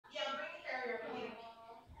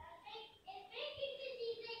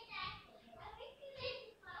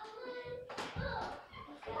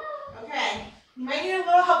I need a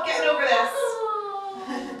little help getting over this.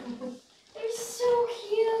 Oh, they're so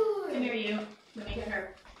cute. Come here, you. Let me get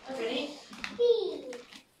her. Ready?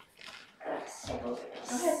 So Okay.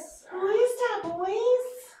 Who is that, boys?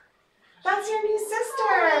 That's your new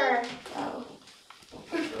sister. Oh.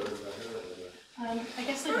 I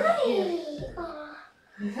guess they're right here.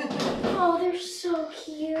 Oh, they're so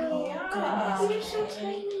cute. Yeah. They're so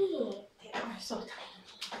tiny. They are so tiny.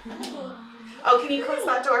 Oh, can you close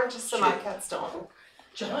that door just so my cats don't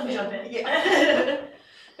Jump in. Yeah.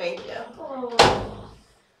 Thank you. Oh.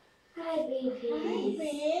 Hi, baby. Hi,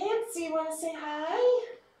 babes. Do you want to say hi?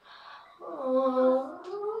 Oh,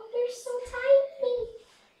 they're so tiny.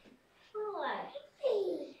 Oh,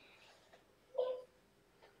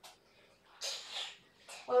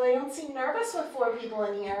 Well, they don't seem nervous with 4 people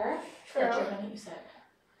in here. True. You said.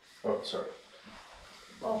 Oh, sorry.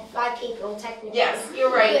 Well, 5 people technically. Yes,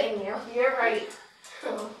 you're right. Getting there. You're right.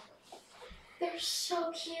 Oh. They're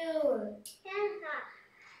so cute.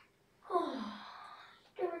 Oh,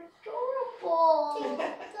 they're adorable.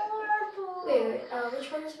 Adorable. Wait, which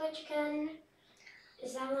one is which again?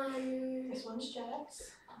 Is that one? This one's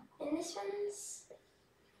Jax. And this one's?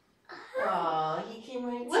 Oh, he came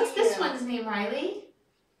right to What's this you. one's name, Riley?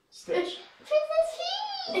 Stitch.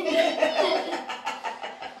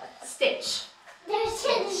 Stitch. There's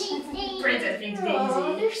Princess Pink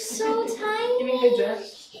Oh, Daisy. they're so tiny. Give me a good Jax.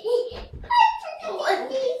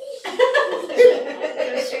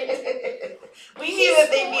 We knew that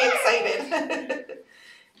they'd be excited.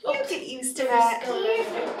 You get used to that.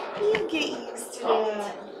 You get used to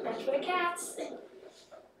that. That's for the cats.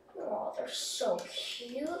 Oh, they're so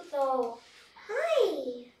cute though.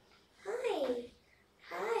 Hi. Hi.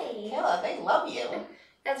 Hi. Kayla, they love you.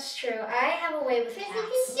 That's true. I have a way with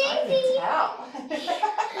cats. I can tell.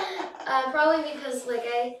 Probably because I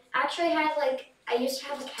actually had I used to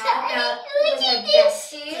have a cat that was a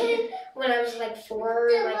bestie when I was 4, still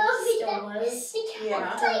was.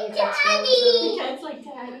 Yeah. Daddy. Cats like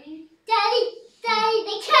Daddy. Daddy,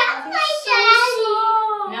 the cat like Daddy.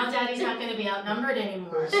 Now Daddy's not going to be outnumbered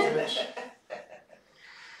anymore. Stitch.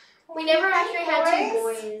 We never actually had 2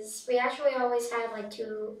 Boys? boys. We actually always had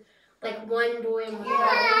 2, 1 boy and 1 girl.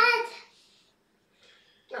 Dad,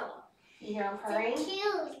 Oh, You hear him purring?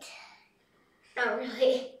 cute. not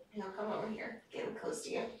really. No, come over here. Getting close to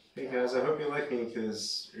you. Hey guys, I hope you like me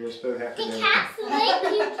because you're supposed to have to The know. cats like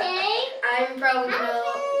you, Kay. I'm probably gonna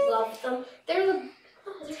love them. They're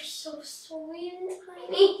so sweet and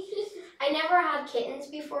tiny. I never had kittens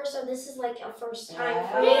before, so this is a first time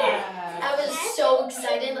for me. I was so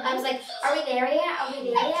excited. I was like, are we there yet? Are we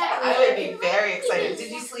there yet? I would be very excited.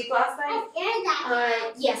 Did you sleep last night?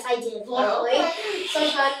 Yes, I did. Luckily.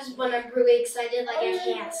 Sometimes when I'm really excited, I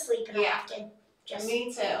can't sleep and I have to just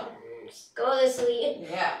Me too. go to sleep.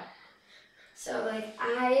 Yeah. So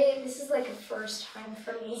this is a first time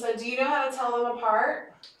for me. So do you know how to tell them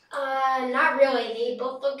apart? Not really. They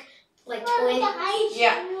both look like twins.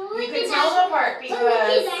 Yeah. You can tell them apart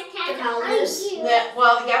because The collars.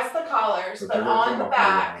 yes, the collars, But but they're on the not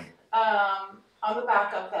back, on the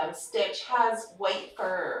back of them, Stitch has white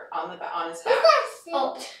fur on his back,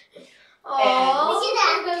 Oh. Oh,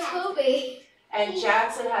 there goes Kobe. and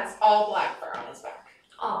Jackson has all black fur on his back.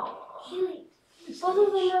 Oh. Both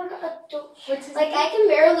of them are adult. I can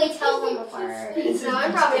barely tell them apart. So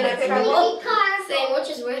I'm probably gonna have trouble saying which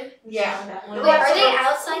is which. Yeah. Wait, are they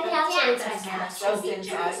outside cats or inside cats? Just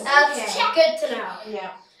inside. Okay, good to know.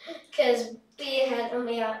 Yeah. Because we had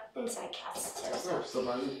only inside cats too. Oh, still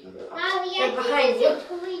behind me? They're behind you.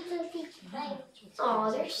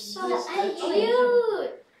 Oh, they're so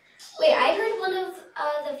cute. Wait, I heard one of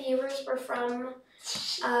the viewers were from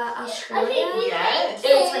Australia. Yes.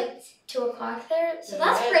 And it's 2 o'clock there, so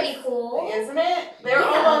that's Yes. pretty cool. Isn't it? They're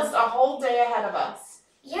Yeah. almost a whole day ahead of us.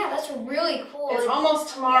 Yeah, that's really cool. It's almost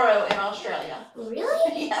tomorrow in Australia.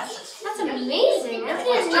 Really? Yes. That's amazing. That's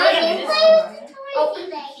Australia amazing. is Oh.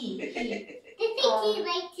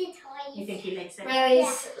 You think he likes it?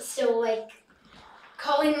 Riley's still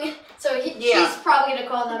calling, so Yeah. she's probably gonna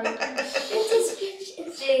call them.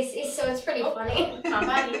 JC, so it's pretty funny. Come,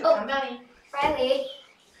 buddy. Oh. Come, buddy. Riley,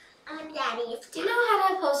 Daddy. do you know how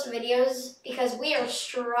to post videos? Because we are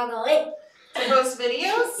struggling. To post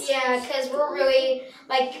videos? Yeah, because we're really,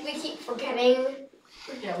 we keep forgetting.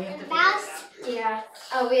 Yeah, we have to figure Mouse. it out. Yeah.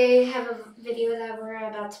 Oh, we have a video that we're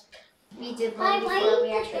about to, we did one before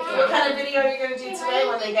we actually What kind of video are you going to do today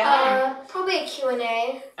when they get home? Probably a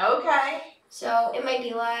Q&A. Okay. So it might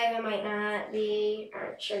be live, it might not be,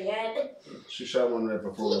 aren't sure yet. She shot one right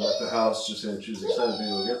before we left the house, just saying she was excited to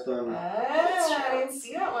go get them. I didn't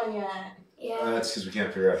see that one yet. Yeah. That's because we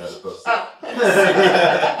can't figure out how to post it. Oh. We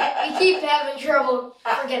We keep having trouble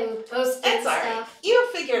forgetting posting It's alright. stuff. You'll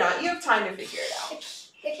figure it out. You have time to figure it out.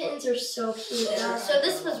 The kittens are so cute though. So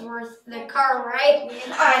this was worth the car ride.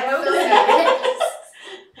 I hope so.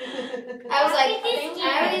 I was like,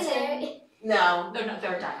 I I was there. No.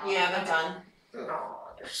 They're done. Yeah, they're done. No,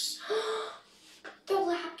 they're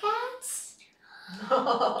lap cats.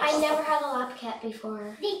 I never had a lap cat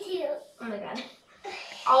before. Me too. Oh my god.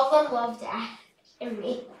 All of them love Dad and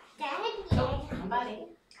me. Daddy. Somebody.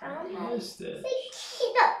 Nice day.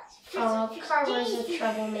 Oh, Carver's a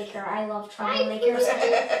troublemaker. I love troublemakers.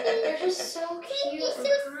 They're just so cute. He's so and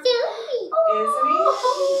silly. Isn't he?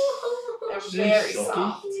 They're very She's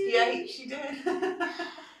soft. Yeah, she did.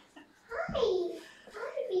 Hi.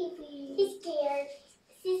 Hi, baby. He's scared.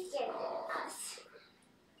 He's scared of us.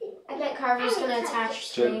 I bet Carver's gonna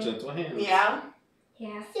attach to me. Gentle hands. Yeah.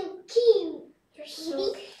 Yeah. So cute. They're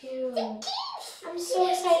so cute. So cute. I'm so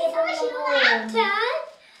excited to bring them home.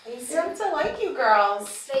 They seem to like you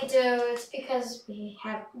girls. They do. It's because we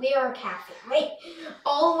are a cat family.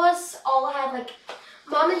 All of us have like,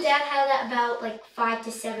 Mom and Dad had about like 5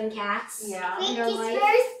 to 7 cats. Yeah. In their life.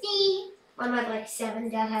 thirsty. Mom had like 7.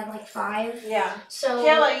 Dad had like 5. Yeah. So.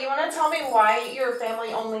 Kayla, you want to tell me why your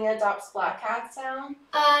family only adopts black cats now?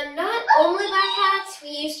 Not only black cats. We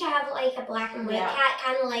used to have like a black and white Yeah. cat,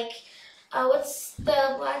 kind of like, what's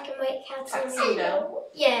the black and white cat's name? Tuxedo.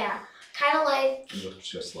 Yeah, kind of like Looks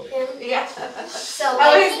just like. him. Yeah. So Oh,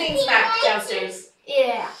 like, his name's Mac downstairs.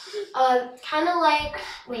 yeah, kind of like.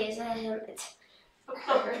 Wait, is that him?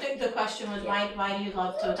 The question was why do you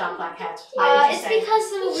love to adopt black cats? Why did you It's say? because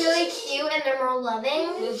they're really cute and they're more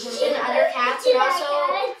loving than other cats, and also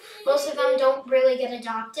most of them don't really get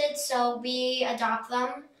adopted, so we adopt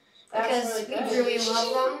them because we really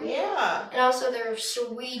love them. Yeah. And also they're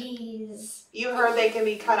sweeties. You heard they can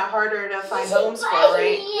be kind of harder to find homes for,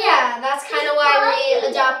 right? Yeah, that's kind of why we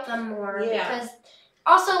adopt them more. Yeah. Because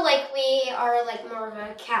also, like, we are, like, more of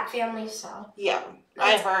a cat family, so. Yeah,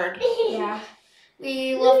 I heard. Yeah.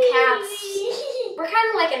 We love cats. We're kind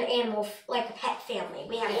of like an animal, like a pet family.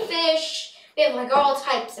 We have fish. We have, like, all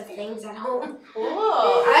types of things at home. Cool.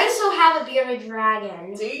 I also have a bearded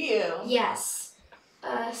dragon. Do you? Yes.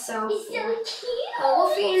 So. He's so Yeah. cute. We'll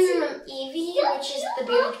feed him Evie, which is the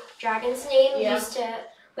bearded dragon's name. Yeah. Used to,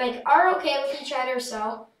 like, are okay with each other,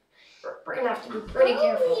 so we're gonna have to be pretty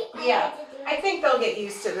careful. Yeah. I think they'll get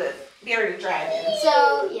used to the bearded dragon.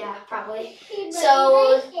 So, yeah, probably.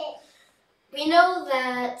 So, we know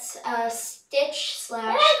that Stitch /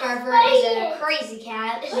 Carver is a crazy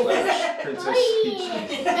cat. Princess Peach.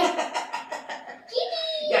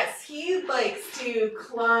 Yes, he likes to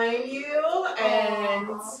climb you and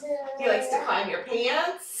he likes to climb your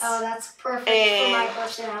pants. Oh, that's perfect for my And-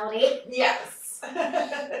 personality. Yes.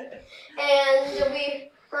 And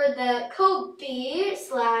we heard that Kobe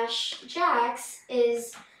 / Jax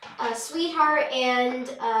is a sweetheart and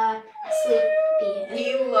sleepy.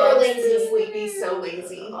 He loves lazy. to sleep. He's so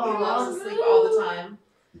lazy. He Aw. loves to sleep all the time.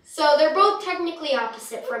 So they're both technically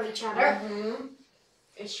opposite from each other. Mm-hmm.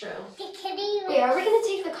 It's true. The kitty. Wait, are we gonna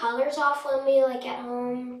take the colors off when we like get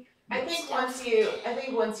home? I think once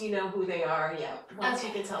you know who they are, yeah. Once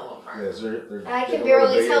you can tell them apart. Yes, they're I can getting a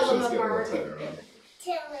barely little tell bigger, them so it's getting a apart. little tighter on them.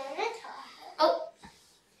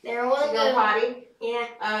 They're You one go good. potty? Yeah.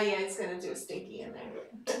 Oh yeah, it's gonna do a stinky in there.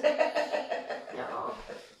 No.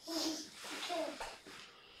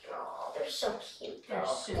 Oh, they're so cute. They're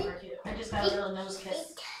super cute. I just got a little nose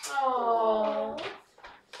kiss. Oh.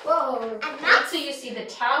 Whoa. Wait till you see the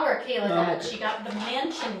tower Kayla got. She got the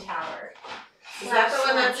mansion tower. Is that the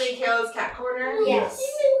one that's in Kayla's cat corner? Yes.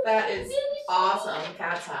 That is awesome,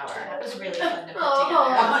 cat tower. That was really fun to put Oh. together.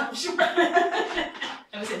 I'm sure.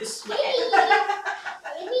 I was in the sweat.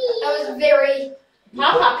 That was very.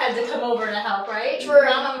 Pop had to come over to help, right? True.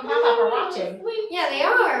 Mama and Pop are watching. Yeah, they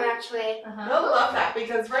are actually. They'll love that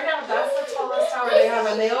because right now that's the tallest tower they have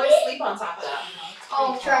and they always sleep on top of that.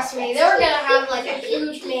 Oh, trust me, they're gonna have like a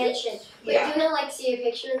huge mansion. Wait, Yeah. do you like see a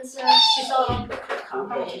picture and stuff? She saw it on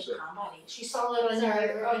She saw it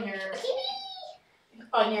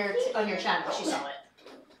on your channel. She saw it.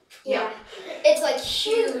 Yeah. It's like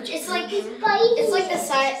huge. It's like the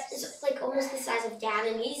size. It's like almost the size of Dad,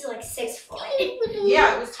 and he's like 6 foot.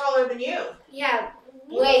 Yeah, it was taller than you. Yeah,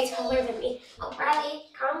 way taller than me. Oh, Bradley,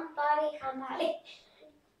 come, buddy, come, buddy.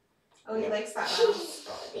 Oh, he likes that now.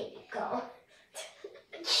 There you go.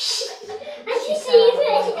 She did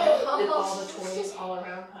all the toys all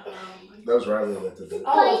around. That was Riley that did that.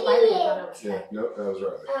 Oh, it was Riley. I thought it was Yeah, nope, that was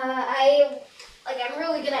Riley. I'm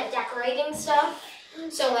really good at decorating stuff.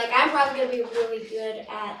 So like I'm probably gonna be really good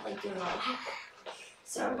at like doing all that.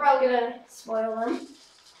 So I'm probably gonna spoil them.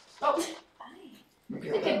 Oh, Look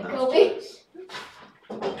at Kobe.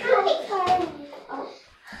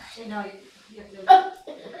 No, you have to.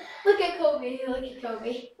 Look at Kobe. Look at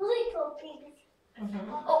Kobe.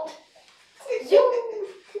 Mhm. Oh. Zoom.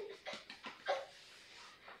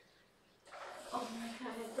 Oh my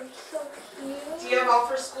god, they're so cute. Do you have all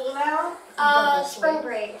for school now? Spring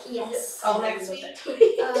break, yes. All next week? Yes.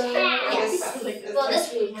 This- Well, this-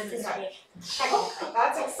 this week. This Okay. week. Technically.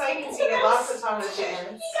 That's exciting, so you get lots of time with the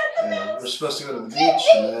kids. Yeah, we're supposed to go to the beach,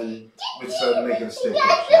 and then we decided to make it a staycation.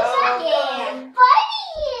 Yeah.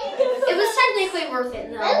 It was technically worth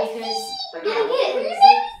it though because we're getting kids,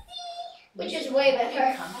 which is way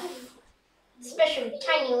better. Especially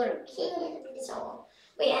tiny little kids. So,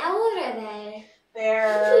 wait, how old are they?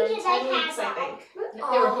 They're 10 weeks, I think.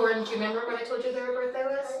 They were born, do you remember when I told you their birthday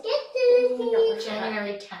was? No.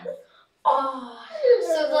 January 10th. Oh,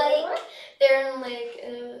 so like they're in like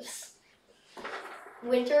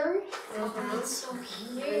winter. That's so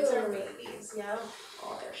Kids are cute. babies, yeah.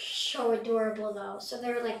 Oh, they're so adorable though. So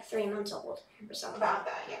they're like 3 months old or something. About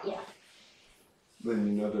that, yeah. Then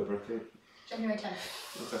you know their birthday? January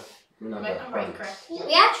 10th. Okay. We're not I'm that right, far. correct? We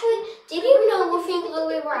actually did you know Wolfie and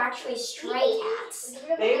Chloe were actually stray cats?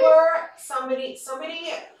 They were somebody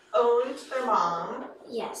owned their mom,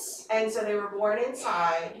 Yes. and so they were born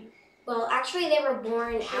inside. Well, actually, they were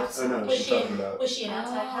born I outside. know what Was she's she, talking about. was she an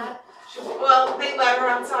outside cat? Well, they let her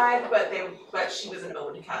outside, but she was an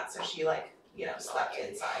owned cat, so she slept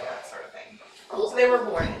inside, that sort of thing. So they were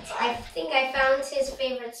born I inside. think I found his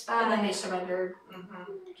favorite spot. And then they surrendered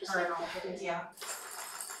Mm-hmm. her and all of it. Yeah.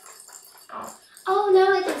 Oh,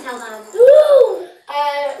 now I can tell them. Woo!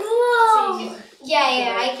 See,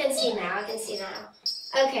 Yeah, I can see now. I can see now.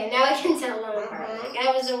 Okay, now I can tell them apart. Like,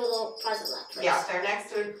 I was a little puzzled at first. Yeah, they're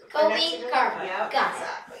next to Kobe, Carver. Yep, Got it.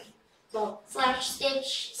 exactly. Well,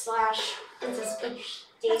 /Stitch / Princess Peach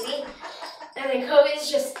Daisy. And then Kobe's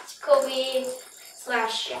just Kobe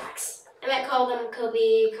 /Shax. I might call them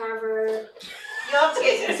Kobe, Carver. You'll have to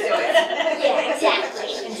get used to it. Yeah,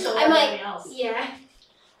 exactly. And so I might- everybody else. Yeah.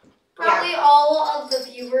 Probably all of the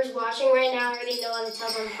viewers watching right now already know how to tell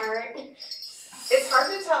them apart. It's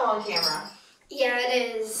hard to tell on camera Yeah,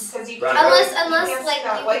 it is. because you Right. can't Unless you can't like see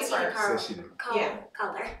that you white can see the part. So she did. Yeah.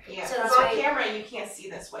 color. Yeah, So because that's on why- camera you can't see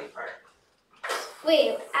this white part.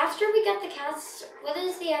 Wait, after we get the cats, what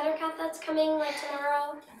is the other cat that's coming like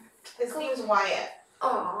tomorrow? His name's Wyatt.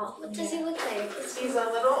 Aw, what does he look like? He's a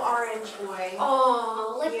little orange boy.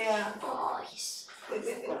 Aw, like Yeah. aw, he's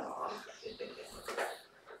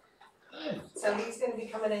So he's gonna be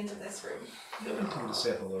coming into this room. Come to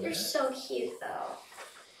say hello. they're so cute though.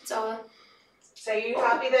 So So you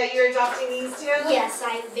happy that you're adopting these two? yes,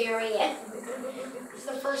 I'm very. It's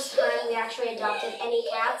the first time we actually adopted any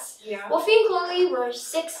cats. Yeah. Wolfie and Chloe were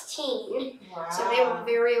 16, Wow. so they were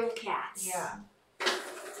very old cats. Yeah.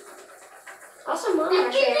 Also, Mom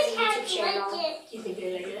actually has a YouTube channel. Do you think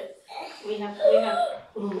they like it? We have,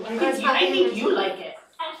 ooh, That's how I think you like it.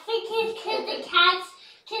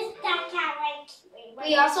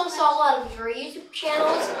 We also saw a lot of your YouTube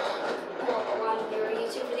channels, well, a lot of your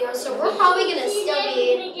YouTube videos, so we're probably gonna still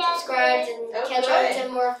be subscribed and catch up to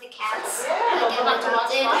more of the cats. Yeah. We'll have to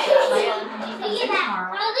watch adopted. Maya on TV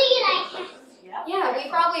tomorrow. Yeah, we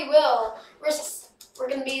probably will. We're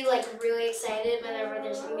gonna be like really excited whenever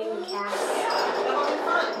there's a new cat. Yeah, that'll be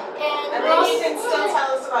fun. And And we're then also, you can still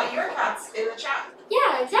tell us about your cats in the chat.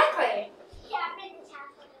 yeah, exactly.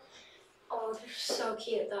 Oh, they're so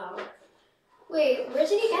cute though. Wait, where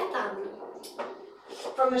did you get them?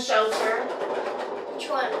 From the shelter. Which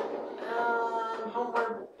one?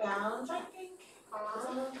 Homeward Bound, I think.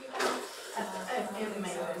 It may have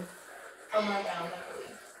been. Homeward Bound, I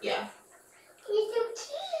believe. Yeah.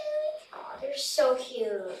 Oh, they're so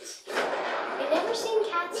cute. I've never seen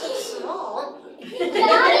cats so small.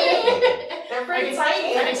 They're pretty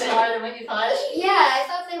tiny. Are they smaller than what you thought? Yeah, I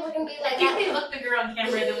thought they were gonna be I like think that. they look bigger on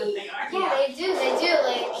camera than what they are. Yeah, they do.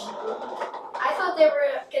 Like, I thought they were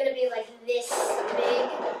gonna be like this big,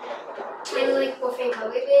 kind of like Wolfie and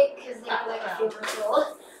Chloe big, because they were like super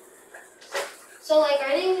cool. So like, are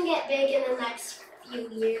they gonna get big in the next few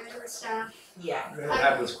years and stuff? Yeah. It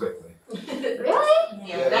happens quickly. Really?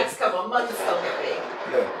 Yeah, the next couple of months they'll get big.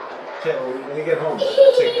 Yeah. Okay, well, when you get home,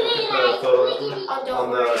 take a photo of them Oh, don't on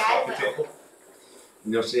worry, the I coffee will. table.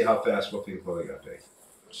 And you'll see how fast Wolfie and Chloe got big.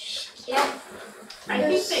 Yeah. I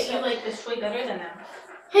think that you like this toy better than them.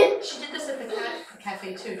 She did this at the cat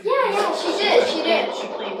cafe too. Yeah, she did. She did. She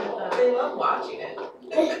played with the. They love watching it.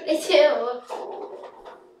 They do.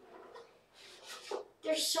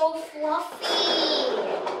 They're so fluffy.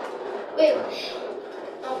 Wait.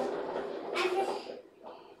 Oh.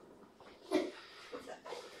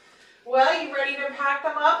 Well, you ready to pack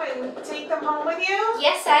and take them home with you?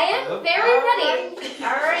 Yes, I am very ready.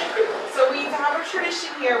 All right. So we have a tradition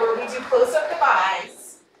here where we do close-up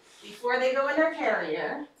goodbyes before they go in their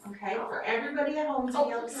carrier. Okay, for everybody at home to be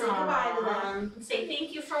able to say goodbye to them. Say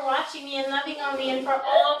thank you for watching me and loving on me and for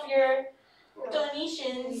all of your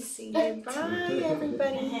donations. Say goodbye,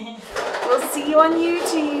 everybody. We'll see you on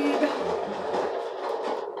YouTube.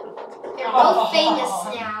 They're both famous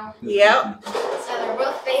now. Yep. So they're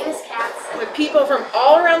both famous cats. With people from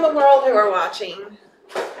all around the world who are watching.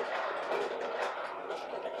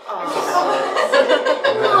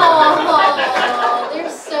 Oh, they're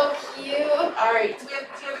so cute. All right, do you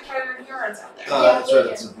have a carrier here or it's out there? That's right.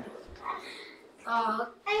 It's, Oh,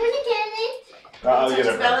 I want to get it. I'll Touch get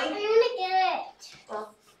his it. belly? I want to get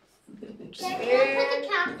it. Can I put the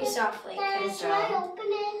cap? be softly. Can I open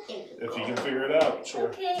it? If you can figure it out, sure.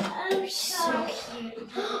 Okay, I'm So sorry. cute.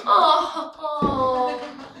 Oh.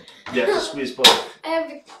 Yeah, just squeeze both. I'm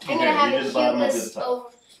Okay, gonna have you a do the bottom, I'll do cute the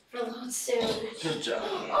top. overload soon. Good job.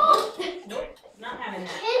 Oh. Not having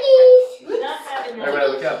that. Pennies. Not having that.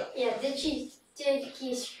 Everybody look up. Yeah, did he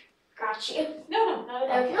scratch you? No, not at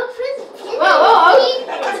all. Okay. No, Prince. Whoa.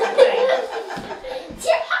 That wasn't good.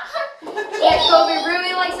 Yeah, Kobe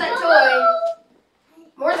really likes that toy.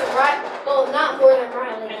 More than Riley. Well, not more than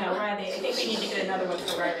Riley. I know, Riley. I think we need to get another one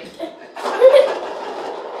for Riley.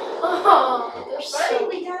 Oh, they're Buddy, so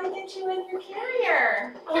we gotta get you in your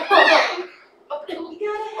carrier. Oh. We gotta head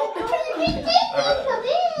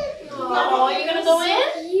Oh, you're gonna go in?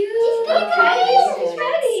 Okay, she's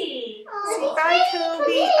ready. Say bye,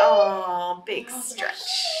 Kobe. Oh, big stretch.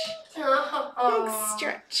 Big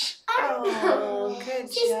stretch. Oh, good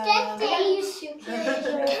job.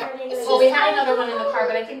 Well, we had another one in the car,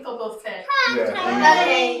 but I think they'll both fit. Yeah.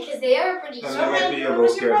 Okay, because they are pretty And strong. I might be a little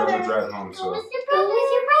scared on the drive home, so. Who's your brother?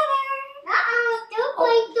 Don't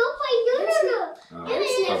play, no. Probably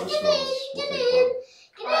smells. We'll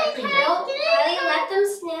think about it. Riley, let them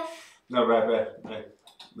sniff. No, right.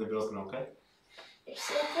 Leave it open, okay? They're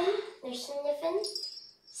sniffing. They're sniffing.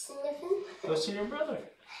 Go see your brother.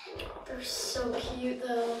 They're so cute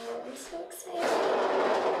though. I'm so excited.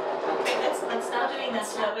 Okay, let's stop doing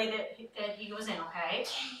this that way that he goes in, okay?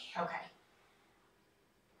 Okay.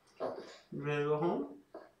 You ready to go home?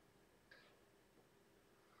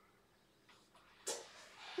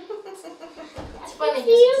 It's funny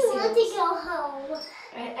You just to see want to this. go home.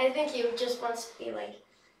 I think he just wants to be like.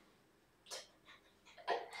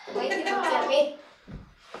 The way he looks at me.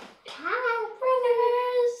 Hi,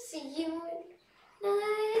 brothers. See you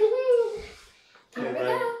tonight. There we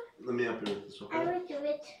Yeah, go. Let me help you with this, I okay? will do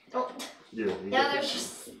it. You No, get they're this.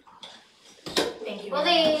 just. Thank you. Well,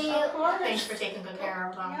 very they. much. Thanks for taking good care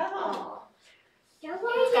of them. Oh.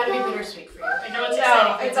 It's gotta be bittersweet for you. I know it's No,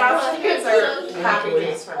 exciting. it's for you. actually because they're happy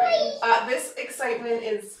days for me. This excitement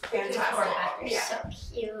is fantastic. They're Yeah. so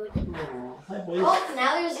cute. Hi, boys. Oh,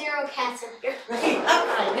 now there's 0 cats in here. I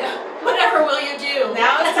know. Whatever will you do?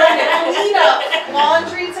 Now it's time to clean up.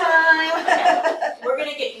 Laundry time. We're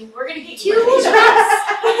gonna get you. 2 cats.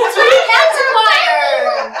 2 cats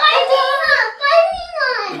acquired.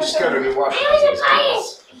 We just got a new washer.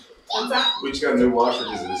 What's that? We just got a new washer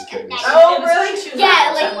because of this kitten. Oh, really?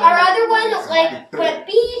 Yeah, like our other one was like went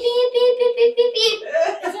beep beep beep beep beep beep beep.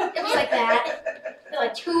 It was like that for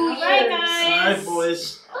like 2 years. Alright, guys. Alright,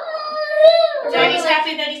 boys. Daddy's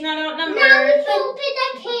happy that he's not Now we outnumbered. can open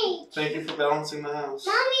that cage. Thank you for balancing the house.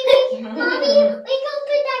 Mommy, we can open that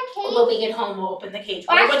When cage. we get home, we'll open the cage.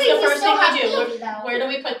 Well, What's actually, the first thing we do? Baby, though. Where do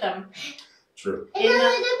we put them? True. In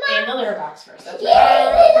the litter box first. That's right.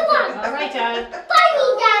 Yeah, All right, Dad. buy me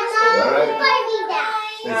that, Mom. Alright. Buy me that.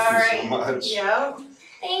 Thank you so much. Yep.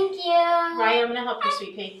 Thank you. Ryan, I'm gonna help you,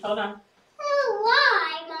 sweet pea. Hold on. Oh,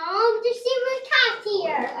 why, Mom? There's zero cats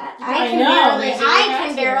here. I know, there's zero I cats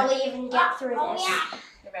can here. barely even get through Oh, this. yeah.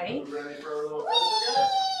 You ready? You ready for a little Whee!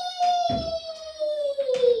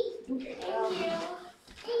 Thank you.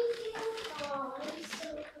 Thank